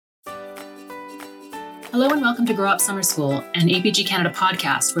Hello and welcome to Grow Up Summer School, an APG Canada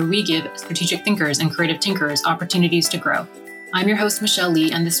podcast where we give strategic thinkers and creative tinkers opportunities to grow. I'm your host, Michelle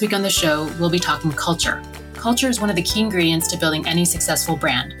Lee, and this week on the show, we'll be talking culture. Culture is one of the key ingredients to building any successful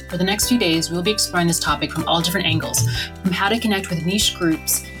brand. For the next few days, we'll be exploring this topic from all different angles, from how to connect with niche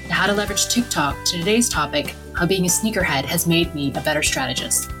groups, to how to leverage TikTok, to today's topic, how being a sneakerhead has made me a better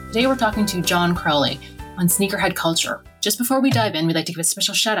strategist. Today, we're talking to Jon Crowley on sneakerhead culture. Just before we dive in, we'd like to give a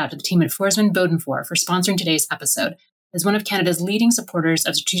special shout out to the team at Forsman Bodenfor for sponsoring today's episode. As one of Canada's leading supporters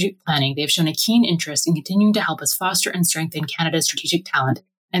of strategic planning, they have shown a keen interest in continuing to help us foster and strengthen Canada's strategic talent.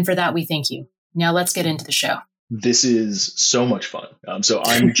 And for that, we thank you. Now let's get into the show. This is so much fun. So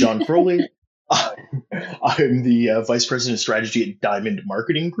I'm Jon Crowley. I'm the Vice President of Strategy at Diamond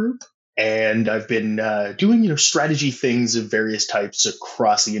Marketing Group. And I've been doing, strategy things of various types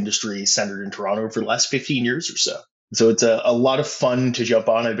across the industry centered in Toronto for the last 15 years or so. So it's a lot of fun to jump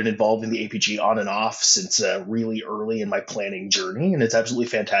on. I've been involved in the APG on and off since really early in my planning journey. And it's absolutely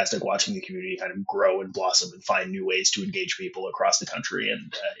fantastic watching the community kind of grow and blossom and find new ways to engage people across the country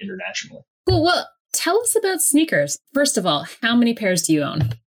and internationally. Cool. Well, tell us about sneakers. First of all, how many pairs do you own?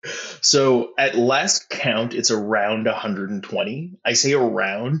 So at last count, it's around 120. I say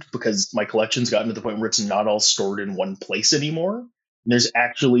around because my collection's gotten to the point where it's not all stored in one place anymore. There's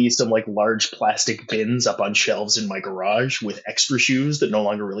actually some large plastic bins up on shelves in my garage with extra shoes that no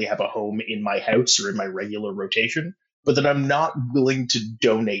longer really have a home in my house or in my regular rotation, but that I'm not willing to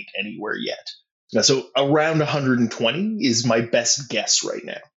donate anywhere yet. So around 120 is my best guess right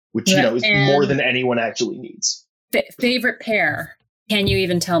now, which, is more than anyone actually needs. Favorite pair? Can you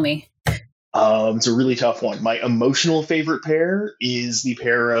even tell me? It's a really tough one. My emotional favorite pair is the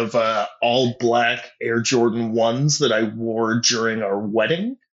pair of all black Air Jordan 1s that I wore during our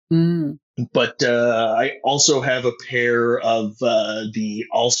wedding. But I also have a pair of the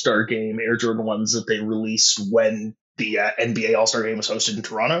All-Star Game Air Jordan 1s that they released when the NBA All-Star Game was hosted in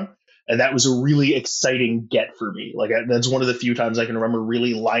Toronto. And that was a really exciting get for me. That's one of the few times I can remember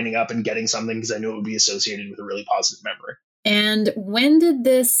really lining up and getting something because I knew it would be associated with a really positive memory. And when did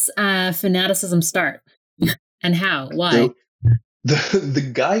this fanaticism start? And how? Why? So the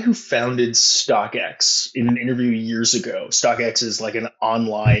guy who founded StockX in an interview years ago, StockX is like an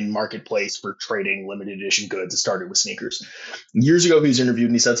online marketplace for trading limited edition goods. It started with sneakers. Years ago, he was interviewed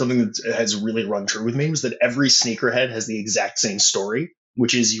and he said something that has really rung true with me, was that every sneakerhead has the exact same story,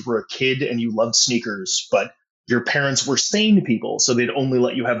 which is you were a kid and you loved sneakers, but your parents were sane people, so they'd only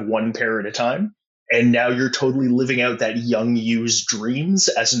let you have one pair at a time. And now you're totally living out that young you's dreams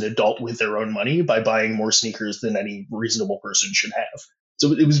as an adult with their own money by buying more sneakers than any reasonable person should have.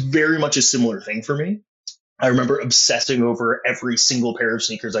 So it was very much a similar thing for me. I remember obsessing over every single pair of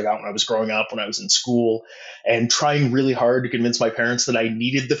sneakers I got when I was growing up, when I was in school, and trying really hard to convince my parents that I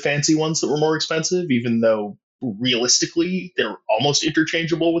needed the fancy ones that were more expensive, even though realistically they're almost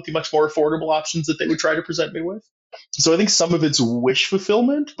interchangeable with the much more affordable options that they would try to present me with. So I think some of it's wish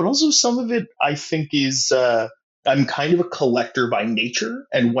fulfillment, but also some of it I think is I'm kind of a collector by nature.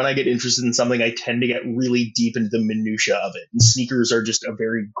 And when I get interested in something, I tend to get really deep into the minutia of it. And sneakers are just a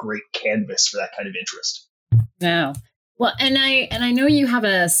very great canvas for that kind of interest. Wow. Well, and I know you have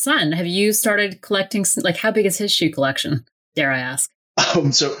a son. Have you started collecting, how big is his shoe collection? Dare I ask?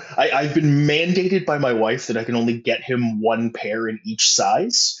 So I've been mandated by my wife that I can only get him one pair in each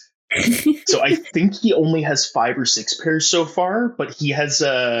size. So I think he only has 5 or 6 pairs so far, but he has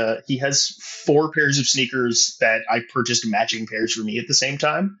 4 pairs of sneakers that I purchased matching pairs for me at the same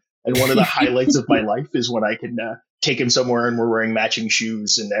time. And one of the highlights of my life is when I can take him somewhere and we're wearing matching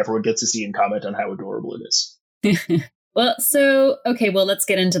shoes and everyone gets to see and comment on how adorable it is. Well, let's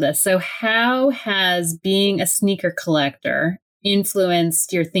get into this. So how has being a sneaker collector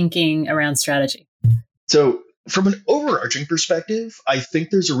influenced your thinking around strategy? So from an overarching perspective, I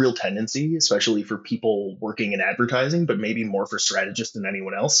think there's a real tendency, especially for people working in advertising, but maybe more for strategists than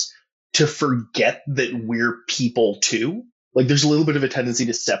anyone else, to forget that we're people too. There's a little bit of a tendency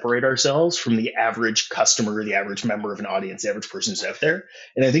to separate ourselves from the average customer, the average member of an audience, the average person who's out there.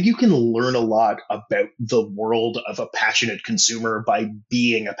 And I think you can learn a lot about the world of a passionate consumer by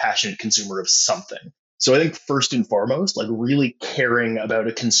being a passionate consumer of something. So I think first and foremost, really caring about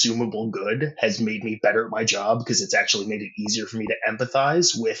a consumable good has made me better at my job because it's actually made it easier for me to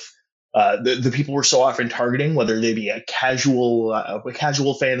empathize with the people we're so often targeting, whether they be a casual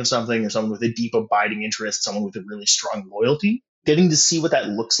fan of something or someone with a deep abiding interest, someone with a really strong loyalty. Getting to see what that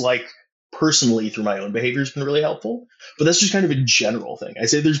looks like personally through my own behavior has been really helpful. But that's just kind of a general thing. I'd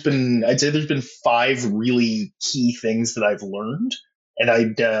say there's been 5 really key things that I've learned. And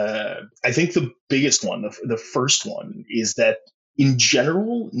I think the biggest one, the first one, is that in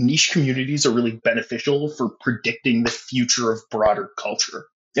general, niche communities are really beneficial for predicting the future of broader culture.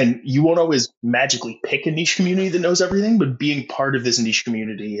 And you won't always magically pick a niche community that knows everything, but being part of this niche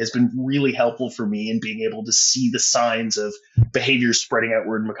community has been really helpful for me in being able to see the signs of behavior spreading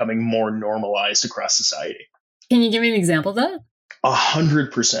outward and becoming more normalized across society. Can you give me an example of that?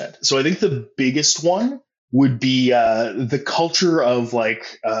 100%. So I think the biggest one would be the culture of a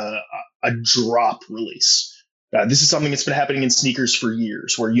drop release. This is something that's been happening in sneakers for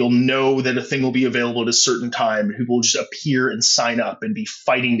years, where you'll know that a thing will be available at a certain time and people will just appear and sign up and be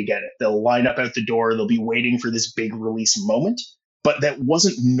fighting to get it. They'll line up out the door. They'll be waiting for this big release moment. But that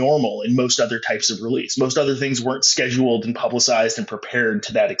wasn't normal in most other types of release. Most other things weren't scheduled and publicized and prepared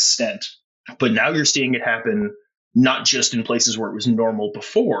to that extent. But now you're seeing it happen not just in places where it was normal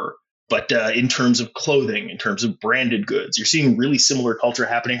before, but in terms of clothing, in terms of branded goods. You're seeing really similar culture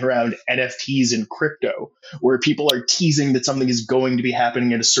happening around NFTs and crypto, where people are teasing that something is going to be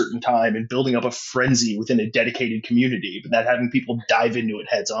happening at a certain time and building up a frenzy within a dedicated community, but not having people dive into it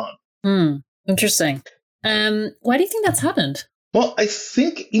heads on. Interesting. Why do you think that's happened? Well, I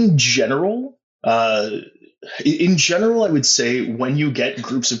think in general, I would say when you get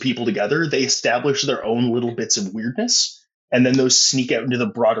groups of people together, they establish their own little bits of weirdness, and then those sneak out into the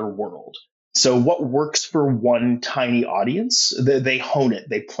broader world. So what works for one tiny audience, they hone it,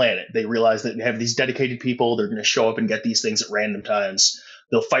 they plan it. They realize that they have these dedicated people. They're going to show up and get these things at random times.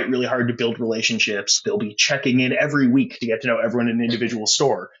 They'll fight really hard to build relationships. They'll be checking in every week to get to know everyone in an individual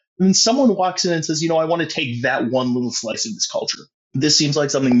store. And then someone walks in and says, I want to take that one little slice of this culture. This seems like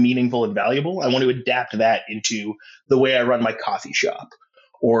something meaningful and valuable. I want to adapt that into the way I run my coffee shop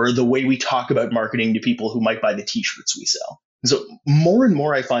or the way we talk about marketing to people who might buy the t-shirts we sell. So more and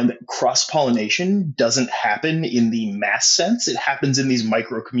more I find that cross-pollination doesn't happen in the mass sense. It happens in these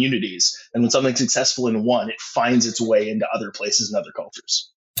micro communities. And when something's successful in one, it finds its way into other places and other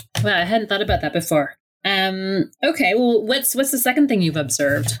cultures. Well, I hadn't thought about that before. Okay, well, what's the second thing you've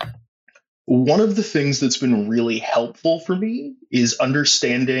observed? One of the things that's been really helpful for me is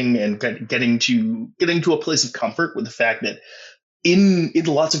understanding and getting to a place of comfort with the fact that in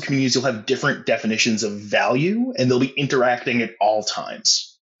lots of communities, you'll have different definitions of value and they'll be interacting at all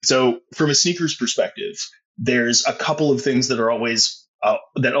times. So from a sneakers perspective, there's a couple of things that are always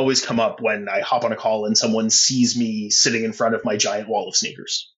come up when I hop on a call and someone sees me sitting in front of my giant wall of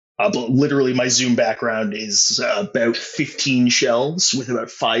sneakers. But literally, my Zoom background is about 15 shelves with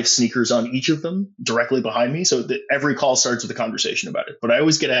about 5 sneakers on each of them directly behind me. So that every call starts with a conversation about it. But I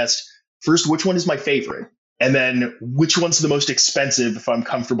always get asked, first, which one is my favorite? And then which one's the most expensive if I'm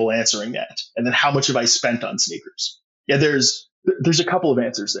comfortable answering that? And then how much have I spent on sneakers? Yeah, there's a couple of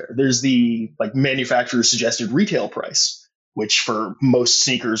answers there. There's the manufacturer suggested retail price, which for most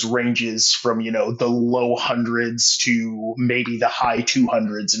sneakers ranges from, the low hundreds to maybe the high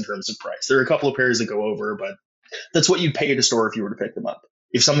 200s in terms of price. There are a couple of pairs that go over, but that's what you'd pay at a store if you were to pick them up.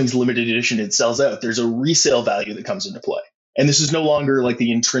 If something's limited edition, it sells out. There's a resale value that comes into play. And this is no longer like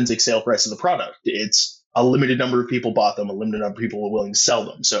the intrinsic sale price of the product. It's a limited number of people bought them, a limited number of people are willing to sell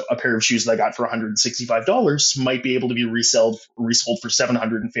them. So a pair of shoes that I got for $165 might be able to be resold for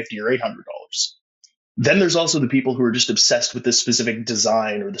 $750 or $800. Then there's also the people who are just obsessed with this specific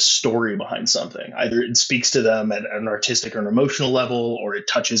design or the story behind something. Either it speaks to them at an artistic or an emotional level, or it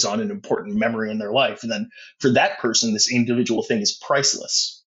touches on an important memory in their life. And then for that person, this individual thing is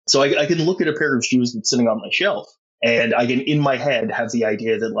priceless. So I can look at a pair of shoes that's sitting on my shelf, and I can, in my head, have the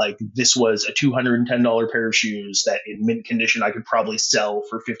idea that this was a $210 pair of shoes that in mint condition I could probably sell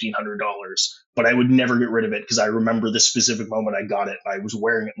for $1,500, but I would never get rid of it because I remember the specific moment I got it. I was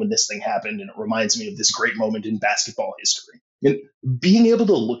wearing it when this thing happened, and it reminds me of this great moment in basketball history. And being able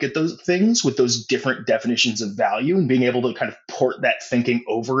to look at those things with those different definitions of value and being able to kind of port that thinking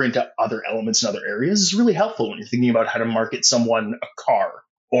over into other elements and other areas is really helpful when you're thinking about how to market someone a car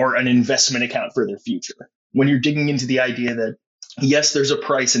or an investment account for their future. When you're digging into the idea that, yes, there's a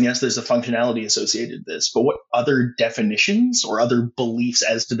price and yes, there's a functionality associated with this, but what other definitions or other beliefs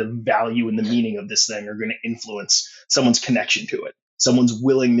as to the value and the meaning of this thing are going to influence someone's connection to it, someone's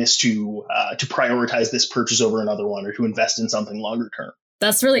willingness to prioritize this purchase over another one or to invest in something longer term.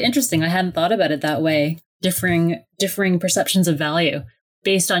 That's really interesting. I hadn't thought about it that way. Differing perceptions of value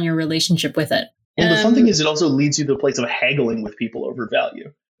based on your relationship with it. And the fun thing is it also leads you to a place of haggling with people over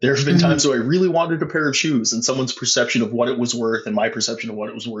value. There have been times where I really wanted a pair of shoes and someone's perception of what it was worth and my perception of what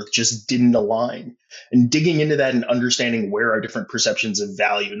it was worth just didn't align. And digging into that and understanding where our different perceptions of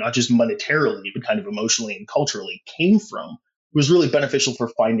value, not just monetarily, but kind of emotionally and culturally came from, was really beneficial for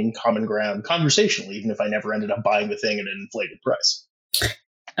finding common ground conversationally, even if I never ended up buying the thing at an inflated price.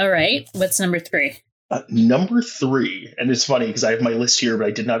 All right. What's number 3? Number three, and it's funny because I have my list here, but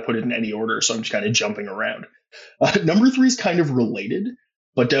I did not put it in any order, so I'm just kind of jumping around. Number three is kind of related,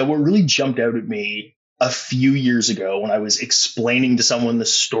 but what really jumped out at me a few years ago when I was explaining to someone the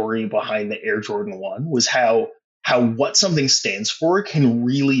story behind the Air Jordan 1 was how what something stands for can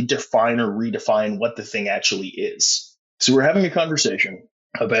really define or redefine what the thing actually is. So we're having a conversation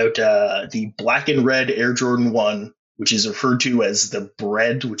about the black and red Air Jordan 1, which is referred to as the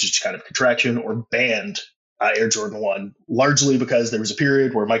bread, which is kind of contraction, or banned Air Jordan 1, largely because there was a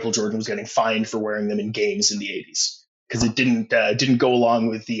period where Michael Jordan was getting fined for wearing them in games in the 80s because it didn't go along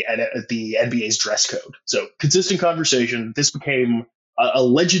with the NBA's dress code. So consistent conversation. This became a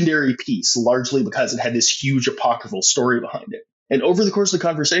legendary piece, largely because it had this huge apocryphal story behind it. And over the course of the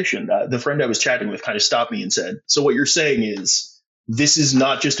conversation, the friend I was chatting with kind of stopped me and said, "So what you're saying is this is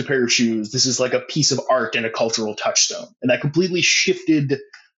not just a pair of shoes. This is like a piece of art and a cultural touchstone." And that completely shifted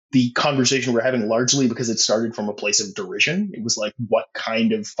the conversation we're having, largely because it started from a place of derision. It was like, what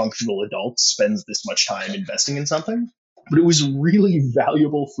kind of functional adult spends this much time investing in something? But it was really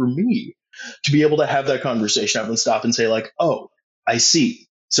valuable for me to be able to have that conversation, have them stop and say like, "Oh, I see.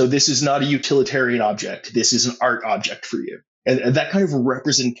 So this is not a utilitarian object. This is an art object for you." And that kind of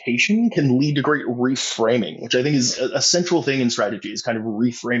representation can lead to great reframing, which I think is a central thing in strategy, is kind of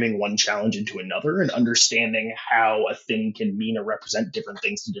reframing one challenge into another and understanding how a thing can mean or represent different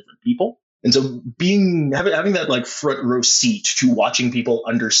things to different people. And so having that like front row seat to watching people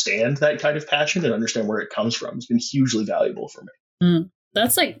understand that kind of passion and understand where it comes from has been hugely valuable for me.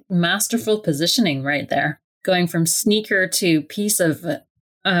 That's like masterful positioning right there. Going from sneaker to piece of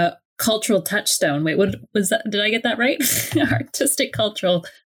cultural touchstone. Wait, what was that? Did I get that right? Artistic cultural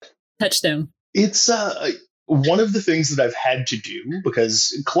touchstone. It's one of the things that I've had to do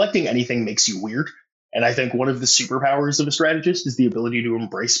because collecting anything makes you weird. And I think one of the superpowers of a strategist is the ability to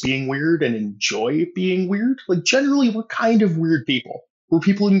embrace being weird and enjoy being weird. Like generally, we're kind of weird people. We're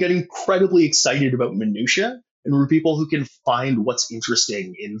people who can get incredibly excited about minutia, and we're people who can find what's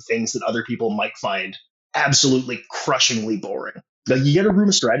interesting in things that other people might find absolutely crushingly boring. Like you get a room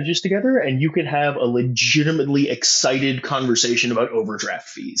of strategists together and you can have a legitimately excited conversation about overdraft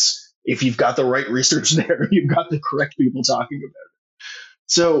fees. If you've got the right research there, you've got the correct people talking about it.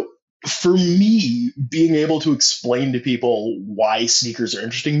 So for me, being able to explain to people why sneakers are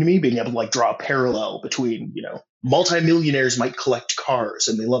interesting to me, being able to like draw a parallel between, multimillionaires might collect cars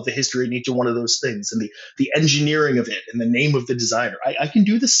and they love the history in each one of those things and the engineering of it and the name of the designer. I can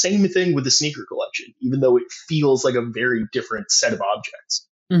do the same thing with the sneaker collection, even though it feels like a very different set of objects.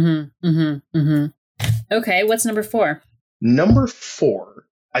 Okay, what's number 4? Number 4,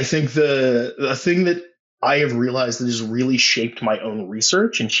 I think the thing that I have realized that has really shaped my own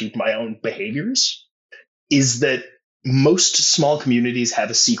research and shaped my own behaviors is that most small communities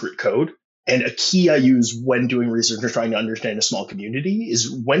have a secret code. And a key I use when doing research or trying to understand a small community is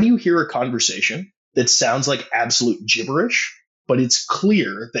when you hear a conversation that sounds like absolute gibberish, but it's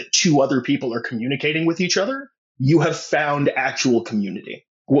clear that two other people are communicating with each other, you have found actual community.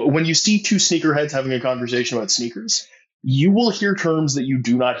 When you see two sneakerheads having a conversation about sneakers, you will hear terms that you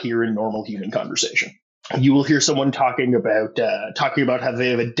do not hear in normal human conversation. You will hear someone talking about how they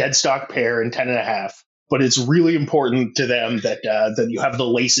have a dead stock pair in 10.5. But it's really important to them that you have the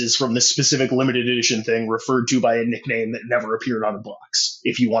laces from this specific limited edition thing referred to by a nickname that never appeared on a box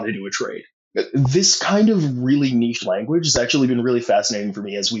if you want to do a trade. This kind of really niche language has actually been really fascinating for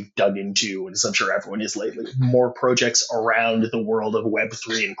me as we've dug into, and as I'm sure everyone is lately, more projects around the world of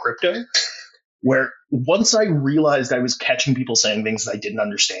Web3 and crypto, where once I realized I was catching people saying things that I didn't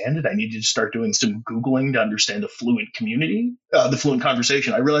understand and I needed to start doing some Googling to understand the fluent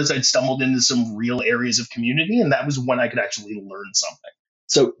conversation, I realized I'd stumbled into some real areas of community, and that was when I could actually learn something.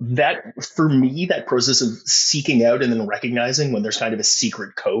 So that, for me, that process of seeking out and then recognizing when there's kind of a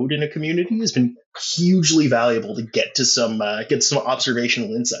secret code in a community has been hugely valuable to get some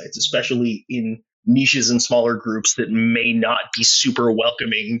observational insights, especially in niches and smaller groups that may not be super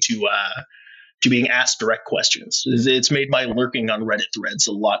welcoming to being asked direct questions. It's made my lurking on Reddit threads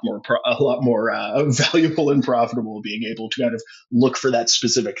a lot more valuable and profitable, being able to kind of look for that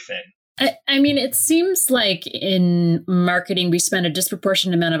specific thing. I mean, it seems like in marketing, we spend a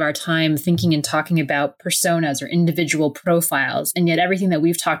disproportionate amount of our time thinking and talking about personas or individual profiles. And yet everything that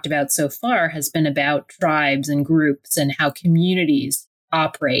we've talked about so far has been about tribes and groups and how communities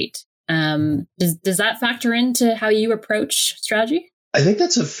operate. Does that factor into how you approach strategy? I think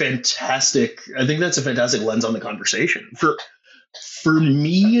that's a fantastic lens on the conversation. For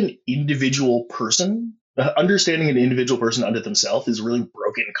me, an individual person, understanding an individual person unto themselves is really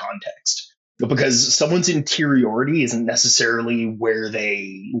broken context. because someone's interiority isn't necessarily where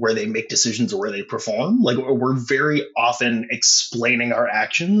they make decisions or where they perform. Like, we're very often explaining our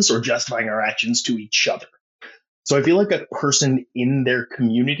actions or justifying our actions to each other. So I feel like a person in their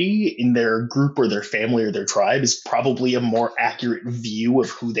community, in their group or their family or their tribe is probably a more accurate view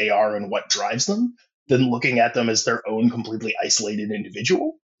of who they are and what drives them than looking at them as their own completely isolated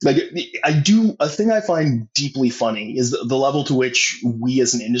individual. Like, a thing I find deeply funny is the level to which we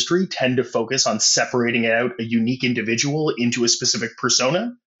as an industry tend to focus on separating out a unique individual into a specific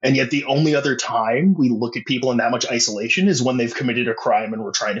persona. And yet the only other time we look at people in that much isolation is when they've committed a crime and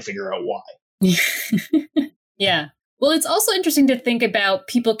we're trying to figure out why. Yeah. Well, it's also interesting to think about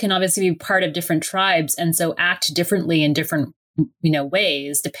people can obviously be part of different tribes and so act differently in different,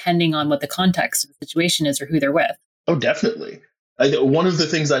 ways, depending on what the context of the situation is or who they're with. Oh, definitely. One of the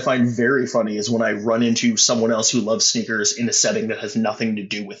things I find very funny is when I run into someone else who loves sneakers in a setting that has nothing to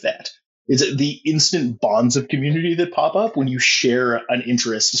do with that. It's the instant bonds of community that pop up when you share an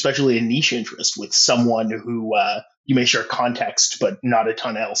interest, especially a niche interest, with someone who you may share context but not a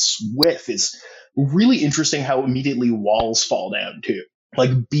ton else with. Is really interesting how immediately walls fall down too.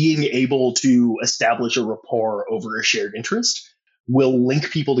 Like, being able to establish a rapport over a shared interest will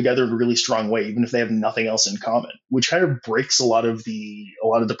link people together in a really strong way, even if they have nothing else in common, which kind of breaks a lot of the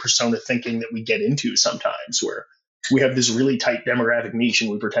persona thinking that we get into sometimes, where we have this really tight demographic niche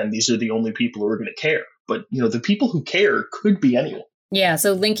and we pretend these are the only people who are going to care. But, the people who care could be anyone. Yeah.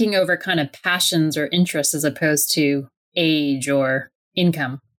 So linking over kind of passions or interests as opposed to age or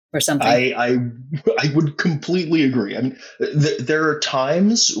income or something. I would completely agree. I mean, there are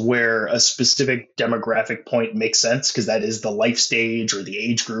times where a specific demographic point makes sense because that is the life stage or the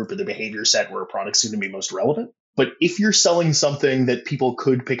age group or the behavior set where a product's going to be most relevant. But if you're selling something that people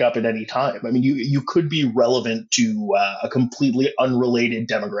could pick up at any time, I mean, you could be relevant to a completely unrelated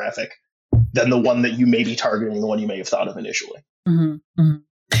demographic than the one that you may be targeting, the one you may have thought of initially. Mm-hmm. Mm-hmm.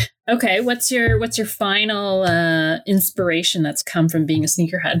 Okay, what's your final inspiration that's come from being a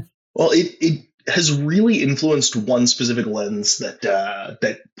sneakerhead? Well, it has really influenced one specific lens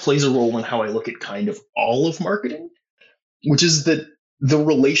that plays a role in how I look at kind of all of marketing, which is that the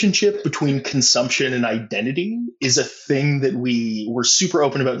relationship between consumption and identity is a thing that we're super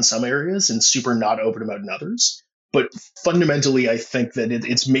open about in some areas and super not open about in others. But fundamentally, I think that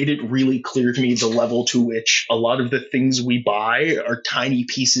it's made it really clear to me the level to which a lot of the things we buy are tiny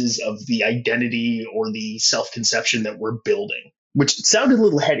pieces of the identity or the self-conception that we're building, which sounded a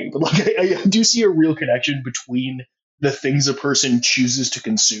little heady, but like I do see a real connection between the things a person chooses to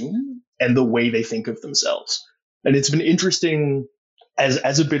consume and the way they think of themselves. And it's been interesting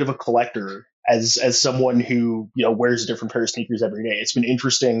as a bit of a collector, as someone who wears a different pair of sneakers every day. It's been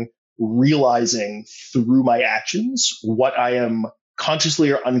interesting realizing through my actions what I am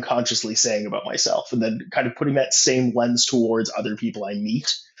consciously or unconsciously saying about myself, and then kind of putting that same lens towards other people I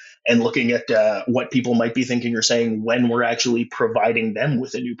meet and looking at what people might be thinking or saying when we're actually providing them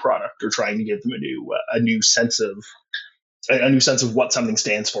with a new product or trying to give them a new sense of what something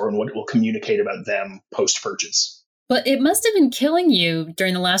stands for and what it will communicate about them post-purchase. But it must have been killing you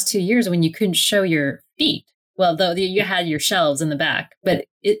during the last 2 years when you couldn't show your feet. Well, though you had your shelves in the back, but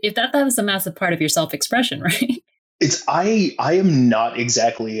if that was a massive part of your self-expression, right? I am not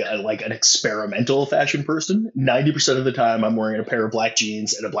exactly like an experimental fashion person. 90% of the time I'm wearing a pair of black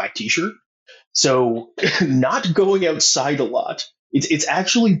jeans and a black t-shirt. So not going outside a lot. It's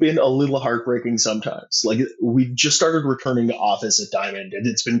actually been a little heartbreaking sometimes. Like, we've just started returning to office at Diamond, and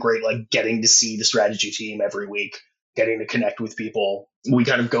it's been great, like getting to see the strategy team every week, getting to connect with people. We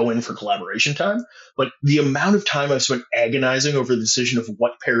kind of go in for collaboration time, but the amount of time I've spent agonizing over the decision of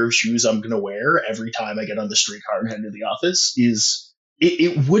what pair of shoes I'm going to wear every time I get on the streetcar and head to the office is,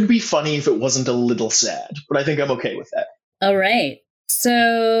 it would be funny if it wasn't a little sad, but I think I'm okay with that. All right.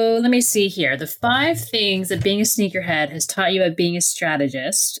 So let me see here. The 5 things that being a sneakerhead has taught you about being a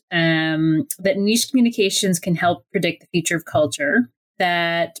strategist, that niche communications can help predict the future of culture,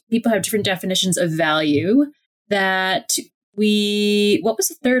 that people have different definitions of value, that what was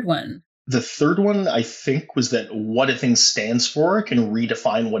the third one? The third one, I think, was that what a thing stands for can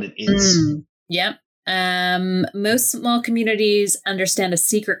redefine what it is. Yep. Most small communities understand a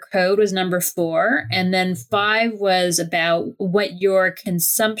secret code was number 4. And then 5 was about what your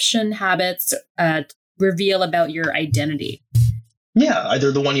consumption habits reveal about your identity. Yeah,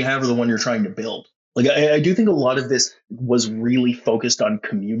 either the one you have or the one you're trying to build. Like, I do think a lot of this was really focused on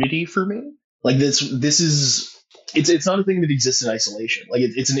community for me. Like, this is it's not a thing that exists in isolation. Like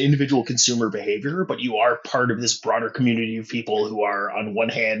it's an individual consumer behavior, but you are part of this broader community of people who are on one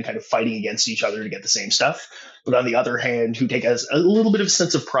hand kind of fighting against each other to get the same stuff, but on the other hand, who take a little bit of a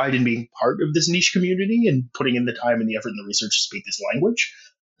sense of pride in being part of this niche community and putting in the time and the effort and the research to speak this language.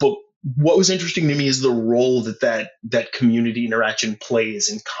 But what was interesting to me is the role that community interaction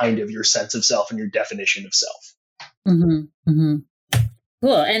plays in kind of your sense of self and your definition of self. Mm-hmm. Mm-hmm.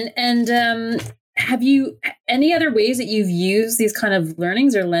 Cool. And have you any other ways that you've used these kind of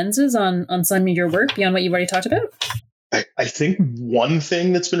learnings or lenses on some of your work beyond what you've already talked about? I think one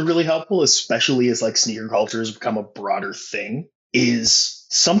thing that's been really helpful, especially as like sneaker culture has become a broader thing, is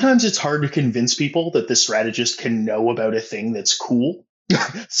sometimes it's hard to convince people that the strategist can know about a thing that's cool.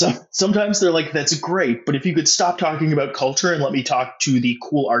 So sometimes they're like, that's great, but if you could stop talking about culture and let me talk to the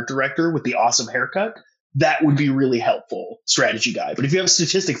cool art director with the awesome haircut, that would be really helpful, strategy guy. But if you have a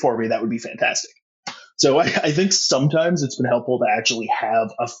statistic for me, that would be fantastic. So I think sometimes it's been helpful to actually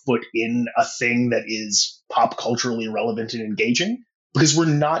have a foot in a thing that is pop culturally relevant and engaging, because we're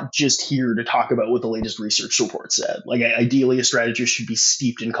not just here to talk about what the latest research report said. Like ideally, a strategist should be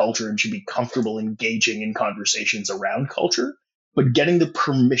steeped in culture and should be comfortable engaging in conversations around culture. But getting the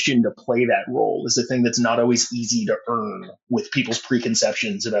permission to play that role is a thing that's not always easy to earn with people's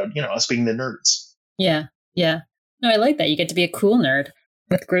preconceptions about, us being the nerds. Yeah. Yeah. No, I like that. You get to be a cool nerd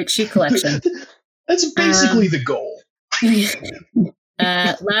with great shoe collection. That's basically the goal.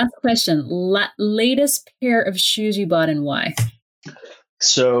 Last question. Latest pair of shoes you bought and why?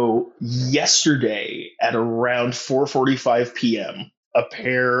 So yesterday at around 4:45 p.m., a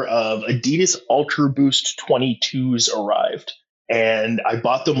pair of Adidas Ultra Boost 22s arrived. And I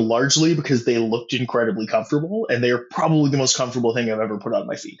bought them largely because they looked incredibly comfortable, and they are probably the most comfortable thing I've ever put on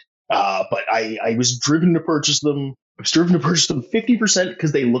my feet. But I was driven to purchase them. I was driven to purchase them 50%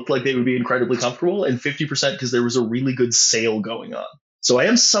 because they looked like they would be incredibly comfortable, and 50% because there was a really good sale going on. So I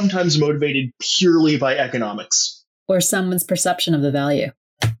am sometimes motivated purely by economics. Or someone's perception of the value.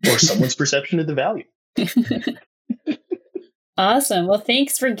 Or someone's perception of the value. Awesome. Well,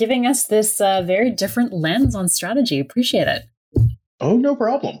 thanks for giving us this very different lens on strategy. Appreciate it. Oh, no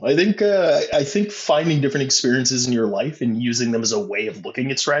problem. I think finding different experiences in your life and using them as a way of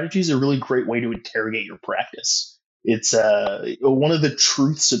looking at strategies is a really great way to interrogate your practice. It's one of the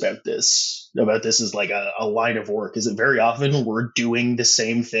truths about this is like a line of work is that very often we're doing the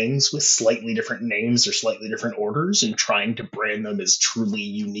same things with slightly different names or slightly different orders and trying to brand them as truly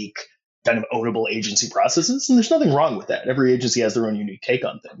unique kind of ownable agency processes. And there's nothing wrong with that. Every agency has their own unique take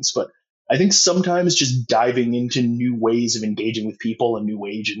on things. But I think sometimes just diving into new ways of engaging with people and new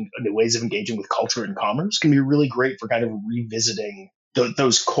ways of engaging with culture and commerce can be really great for kind of revisiting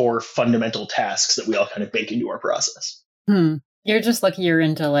those core fundamental tasks that we all kind of bake into our process. You're just lucky you're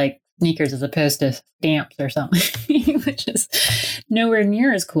into like sneakers as opposed to stamps or something, which is nowhere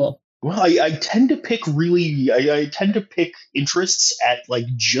near as cool. Well, I tend to pick I tend to pick interests at like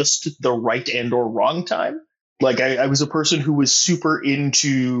just the right and or wrong time. Like I was a person who was super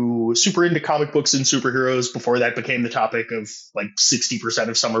into comic books and superheroes before that became the topic of like 60%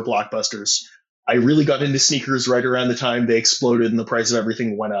 of summer blockbusters. I really got into sneakers right around the time they exploded and the price of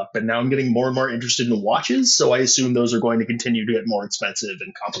everything went up. And now I'm getting more and more interested in watches. So I assume those are going to continue to get more expensive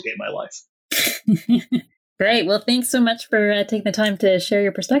and complicate my life. Great. Well, thanks so much for taking the time to share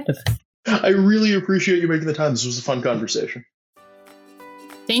your perspective. I really appreciate you making the time. This was a fun conversation.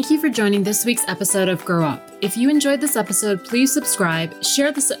 Thank you for joining this week's episode of Grow Up. If you enjoyed this episode, please subscribe,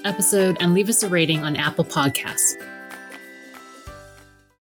 share this episode, and leave us a rating on Apple Podcasts.